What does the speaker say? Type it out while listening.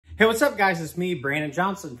Hey, what's up guys? It's me, Brandon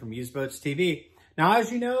Johnson from UsedBoatsTV. Now,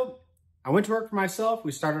 as you know, I went to work for myself.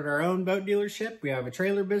 We started our own boat dealership. We have a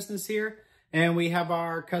trailer business here, and we have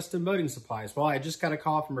our custom boating supplies. Well, I just got a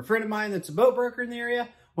call from a friend of mine that's a boat broker in the area,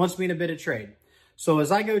 wants me in a bit of trade. So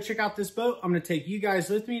as I go check out this boat, I'm going to take you guys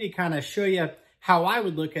with me to kind of show you how I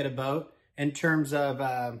would look at a boat in terms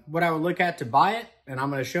of what I would look at to buy it. And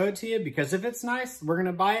I'm going to show it to you because if it's nice, we're going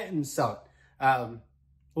to buy it and sell it.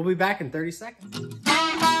 We'll be back in 30 seconds.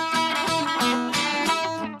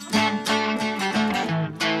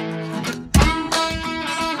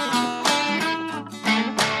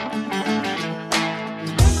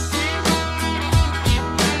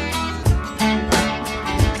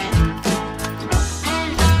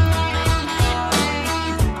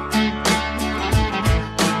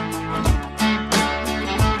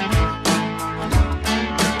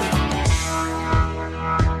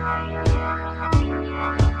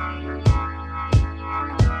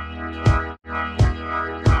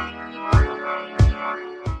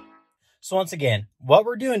 So once again, what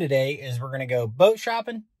we're doing today is we're going to go boat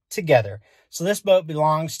shopping together. So this boat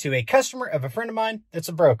belongs to a customer of a friend of mine that's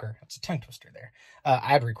a broker. That's a tongue twister there. I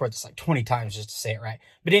had to record this like 20 times just to say it right.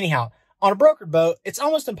 But anyhow, on a brokered boat, it's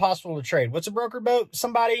almost impossible to trade. What's a brokered boat?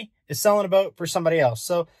 Somebody is selling a boat for somebody else.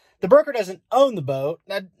 So the broker doesn't own the boat.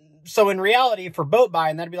 So in reality, for boat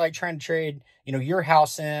buying, that'd be like trying to trade, your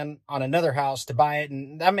house in on another house to buy it.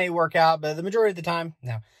 And that may work out, but the majority of the time,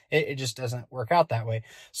 no. It just doesn't work out that way.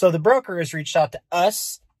 So the broker has reached out to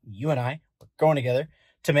us, you and I, we're going together,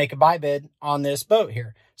 to make a buy bid on this boat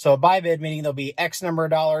here. So a buy bid meaning there'll be X number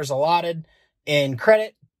of dollars allotted in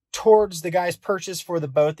credit towards the guy's purchase for the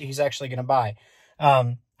boat that he's actually going to buy.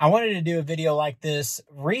 I wanted to do a video like this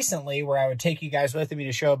recently where I would take you guys with me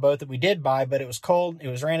to show a boat that we did buy, but it was cold. It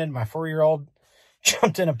was raining. My 4-year-old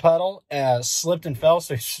jumped in a puddle, slipped and fell.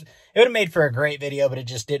 So it would have made for a great video, but it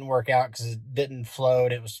just didn't work out because it didn't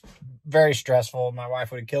float. It was very stressful. My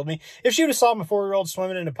wife would have killed me if she would have saw my 4-year-old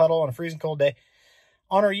swimming in a puddle on a freezing cold day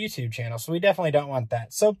on our YouTube channel. So we definitely don't want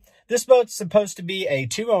that. So this boat's supposed to be a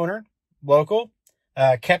 2-owner, local,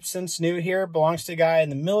 kept since new here, belongs to a guy in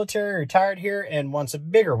the military, retired here, and wants a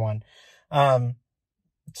bigger one.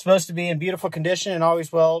 It's supposed to be in beautiful condition and always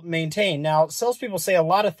well maintained. Now, salespeople say a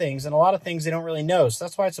lot of things, and a lot of things they don't really know. So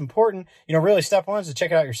that's why it's important, really step one is to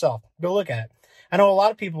check it out yourself. Go look at it. I know a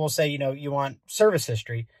lot of people will say, you want service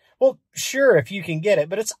history. Well, sure, if you can get it,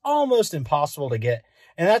 but it's almost impossible to get.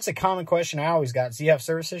 And that's a common question I always got. Do you have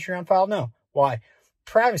service history on file? No. Why?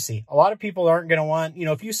 Privacy. A lot of people aren't going to want,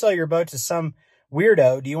 if you sell your boat to some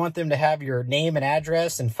weirdo, do you want them to have your name and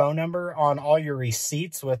address and phone number on all your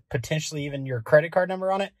receipts with potentially even your credit card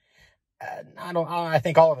number on it? I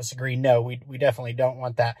think all of us agree, no, we definitely don't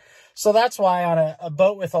want that. So that's why on a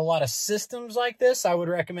boat with a lot of systems like this, I would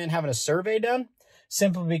recommend having a survey done,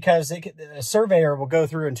 simply because a surveyor will go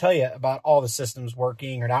through and tell you about all the systems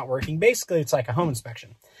working or not working. Basically, it's like a home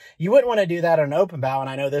inspection. You wouldn't want to do that on an open bow, and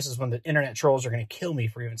I know this is when the internet trolls are going to kill me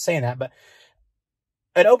for even saying that, but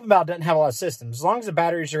an open bow doesn't have a lot of systems. As long as the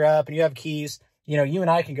batteries are up and you have keys, you and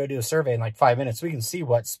I can go do a survey in like 5 minutes. We can see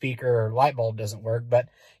what speaker or light bulb doesn't work. But,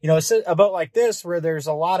 a boat like this where there's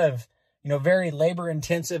a lot of, very labor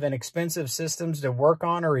intensive and expensive systems to work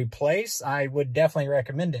on or replace, I would definitely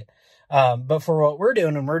recommend it. But for what we're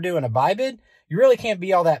doing, and we're doing a buy bid, you really can't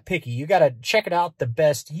be all that picky. You got to check it out the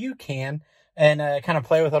best you can and kind of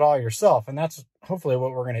play with it all yourself. And that's hopefully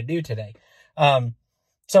what we're going to do today.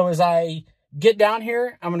 So as I get down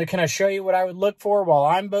here, I'm going to kind of show you what I would look for while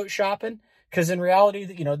I'm boat shopping. Because in reality,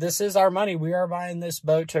 this is our money. We are buying this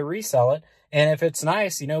boat to resell it. And if it's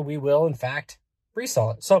nice, we will, in fact,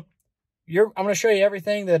 resell it. So I'm going to show you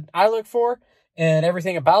everything that I look for and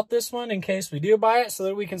everything about this one in case we do buy it so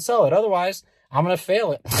that we can sell it. Otherwise, I'm going to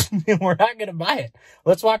fail it. We're not going to buy it.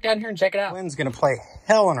 Let's walk down here and check it out. Wind's going to play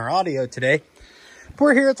hell on our audio today.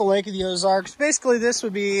 We're here at the Lake of the Ozarks. Basically, this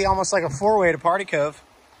would be almost like a 4-way to Party Cove.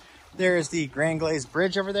 There is the Grand Glaze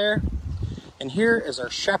Bridge over there. And here is our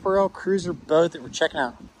Chaparral cruiser boat that we're checking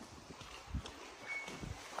out.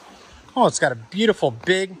 Oh, it's got a beautiful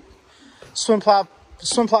big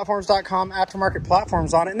swimplatforms.com aftermarket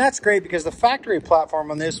platforms on it. And that's great because the factory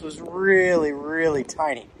platform on this was really, really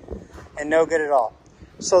tiny and no good at all.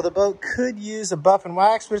 So the boat could use a buff and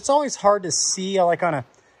wax, but it's always hard to see, like on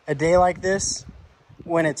a day like this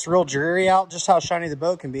when it's real dreary out, just how shiny the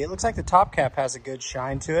boat can be. It looks like the top cap has a good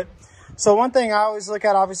shine to it. So one thing I always look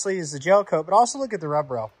at, obviously, is the gel coat, but also look at the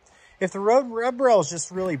rub rail. If the rub rail is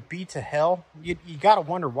just really beat to hell, you got to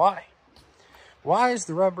wonder why. Why is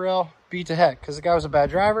the rub rail beat to heck? Because the guy was a bad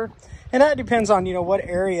driver? And that depends on, what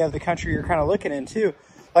area of the country you're kind of looking into.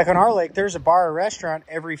 Like on our lake, there's a bar or restaurant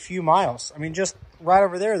every few miles. I mean, just right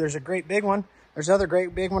over there, there's a great big one. There's another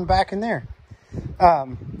great big one back in there.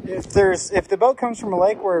 If the boat comes from a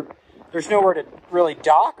lake where there's nowhere to really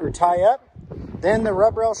dock or tie up, then the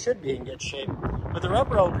rub rail should be in good shape. But the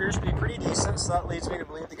rub rail appears to be pretty decent, so that leads me to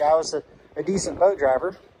believe the guy was a decent boat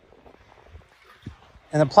driver.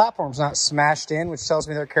 And the platform's not smashed in, which tells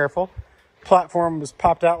me they're careful. Platform was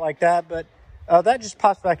popped out like that, but that just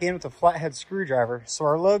pops back in with a flathead screwdriver. So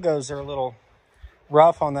our logos are a little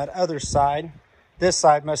rough on that other side. This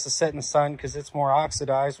side must have set in the sun because it's more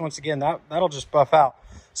oxidized. Once again, that'll just buff out.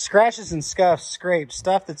 Scratches and scuffs, scrapes,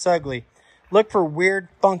 stuff that's ugly. Look for weird,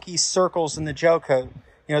 funky circles in the gel coat.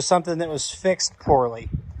 You know, something that was fixed poorly.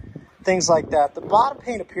 Things like that. The bottom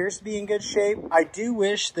paint appears to be in good shape. I do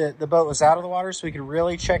wish that the boat was out of the water so we could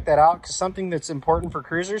really check that out, because something that's important for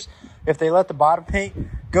cruisers, if they let the bottom paint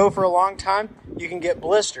go for a long time, you can get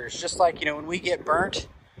blisters. Just like, you know, when we get burnt,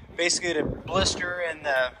 basically to blister and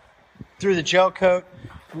through the gel coat,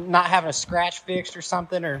 not having a scratch fixed or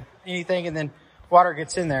something or anything, and then water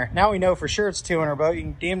gets in there. Now we know for sure it's 200 boat. You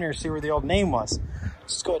can damn near see where the old name was.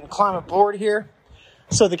 Let's go ahead and climb aboard here.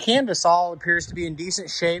 So the canvas all appears to be in decent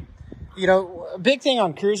shape. You know, a big thing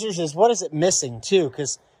on cruisers is what is it missing too,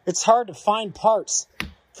 because it's hard to find parts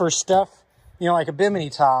for stuff, you know, like a bimini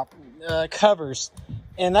top, covers,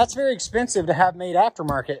 and that's very expensive to have made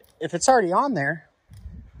aftermarket. If it's already on there,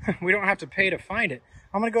 we don't have to pay to find it.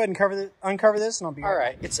 I'm going to go ahead and uncover this, and I'll be all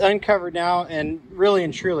right. It's uncovered now, and really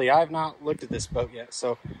and truly, I have not looked at this boat yet,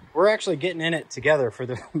 so we're actually getting in it together for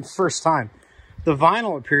the first time. The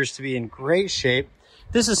vinyl appears to be in great shape.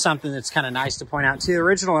 This is something that's kind of nice to point out too. The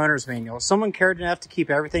original owner's manual. Someone cared enough to keep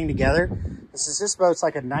everything together. This boat's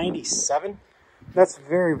like a 97. That's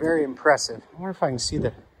very, very impressive. I wonder if I can see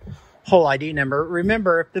the whole ID number.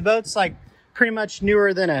 Remember, if the boat's like pretty much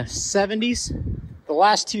newer than a 70s, the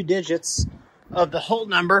last two digits of the whole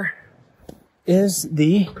number is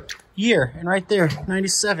the year. And right there,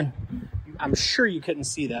 97. I'm sure you couldn't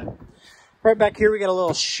see that. Right back here, we got a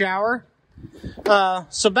little shower.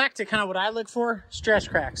 So back to kind of what I look for, stretch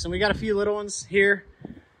cracks. And we got a few little ones here,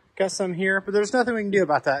 got some here, but there's nothing we can do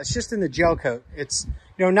about that. It's just in the gel coat. It's,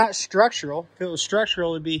 you know, not structural. If it was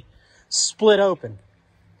structural, it'd be split open.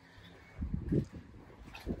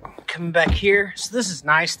 Coming back here. So this is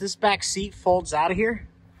nice. This back seat folds out of here.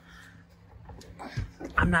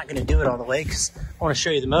 I'm not going to do it all the way because I want to show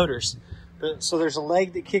you the motors. But, so there's a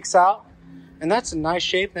leg that kicks out. And that's in nice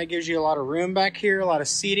shape. That gives you a lot of room back here, a lot of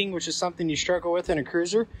seating, which is something you struggle with in a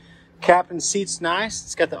cruiser. Captain seat's nice.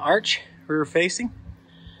 It's got the arch rear facing.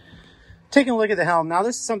 Taking a look at the helm. Now,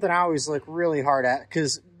 this is something I always look really hard at,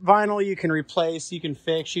 because vinyl you can replace, you can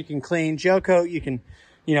fix, you can clean. Gel coat you can,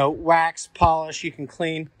 you know, wax, polish, you can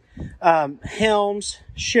clean. Helms,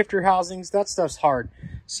 shifter housings, that stuff's hard.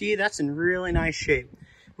 See, that's in really nice shape.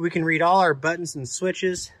 We can read all our buttons and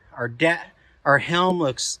switches. Our helm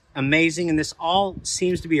looks amazing, and this all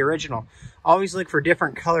seems to be original. Always look for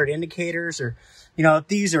different colored indicators, or, you know, if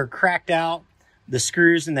these are cracked out, the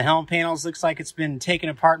screws and the helm panels looks like it's been taken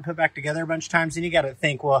apart and put back together a bunch of times, then you got to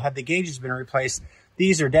think, well, have the gauges been replaced?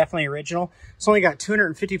 These are definitely original. It's only got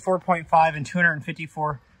 254.5 and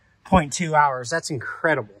 254.2 hours. That's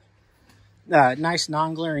incredible. Nice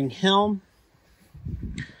non-glaring helm.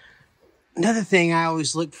 Another thing I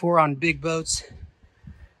always look for on big boats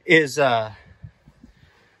is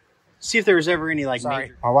see if there was ever any like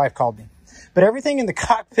major. My wife called me. But everything in the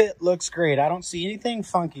cockpit looks great. I don't see anything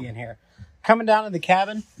funky in here. Coming down to the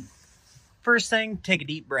cabin, first thing, take a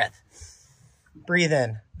deep breath. Breathe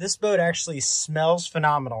in. This boat actually smells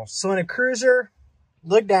phenomenal. So in a cruiser,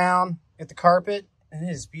 look down at the carpet, and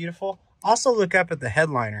it is beautiful. Also look up at the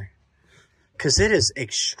headliner, because it is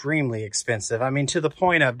extremely expensive. I mean, to the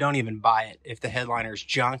point of don't even buy it if the headliner's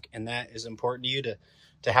junk, and that is important to you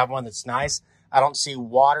to have one that's nice. I don't see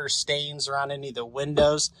water stains around any of the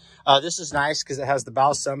windows. This is nice because it has the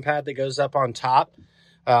bow sun pad that goes up on top.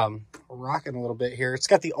 We're rocking a little bit here. It's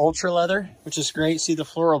got the ultra leather, which is great. See, the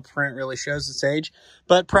floral print really shows its age.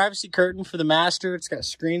 But privacy curtain for the master. It's got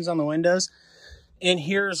screens on the windows. And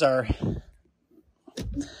here's our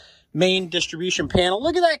main distribution panel.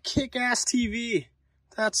 Look at that kick-ass TV.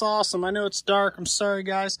 That's awesome. I know it's dark. I'm sorry,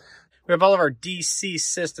 guys. We have all of our DC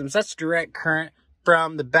systems. That's direct current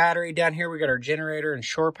from the battery. Down here, we got our generator and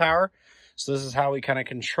shore power. So this is how we kind of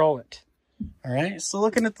control it. All right. So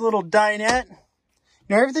looking at the little dinette,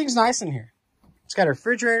 you know, everything's nice in here. It's got a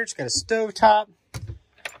refrigerator. It's got a stove top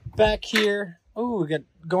back here. Oh, we got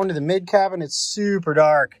going to the mid cabin. It's super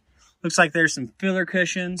dark. Looks like there's some filler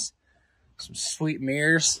cushions, some sweet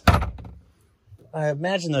mirrors. I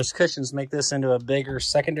imagine those cushions make this into a bigger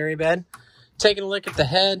secondary bed. Taking a look at the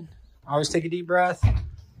head. Always take a deep breath.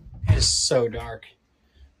 It is so dark.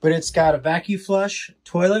 But it's got a vacuum flush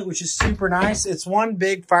toilet, which is super nice. It's one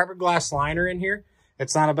big fiberglass liner in here.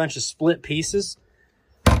 It's not a bunch of split pieces.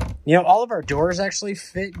 You know, all of our doors actually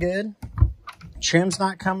fit good. Trim's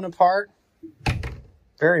not coming apart.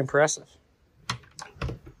 Very impressive.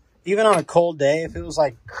 Even on a cold day, if it was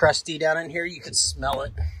like crusty down in here, you could smell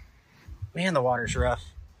it. Man, the water's rough.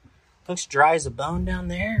 Looks dry as a bone down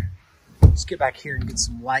there. Let's get back here and get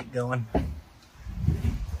some light going.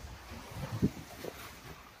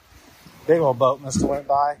 Big old boat must have went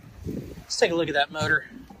by. Let's take a look at that motor.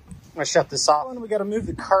 I'm gonna shut this off. And we gotta move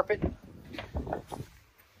the carpet.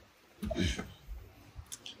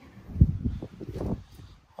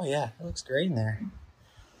 Oh yeah, it looks great in there.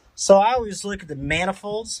 So I always look at the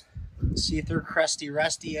manifolds, see if they're crusty,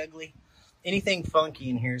 rusty, ugly. Anything funky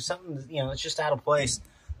in here, something, you know, that's just out of place.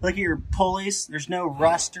 Look at your pulleys. There's no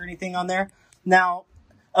rust or anything on there. Now,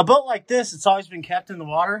 a boat like this, it's always been kept in the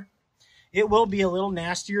water. It will be a little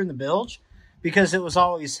nastier in the bilge because it was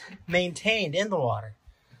always maintained in the water.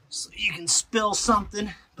 So you can spill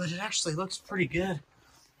something, but it actually looks pretty good.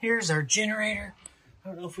 Here's our generator. I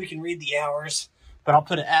don't know if we can read the hours, but I'll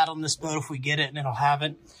put an ad on this boat if we get it and it'll have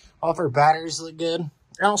it. All of our batteries look good.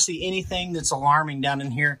 I don't see anything that's alarming down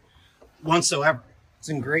in here whatsoever. It's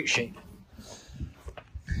in great shape.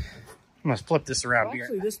 I'm gonna flip this around. Well,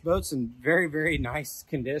 actually, this boat's in very, very nice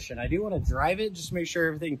condition. I do want to drive it, just make sure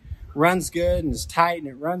everything runs good and is tight and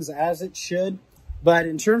it runs as it should. But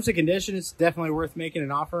in terms of condition, it's definitely worth making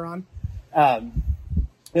an offer on.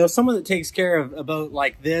 You know, someone that takes care of a boat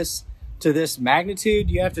like this to this magnitude,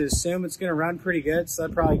 you have to assume it's going to run pretty good. So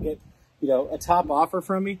I'd probably get, you know, a top offer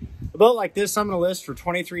from me. A boat like this, I'm going to list for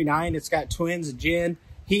 $23,900. It's got twins, a gin,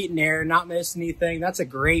 heat and air, not missing anything. That's a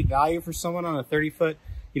great value for someone on a 30-foot,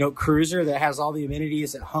 you know, cruiser that has all the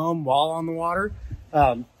amenities at home while on the water.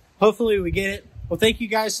 Hopefully we get it. Well, thank you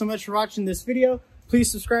guys so much for watching this video.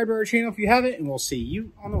 Please subscribe to our channel if you haven't, and we'll see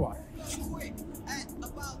you on the water.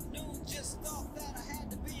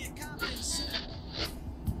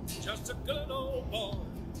 Just a good old boy.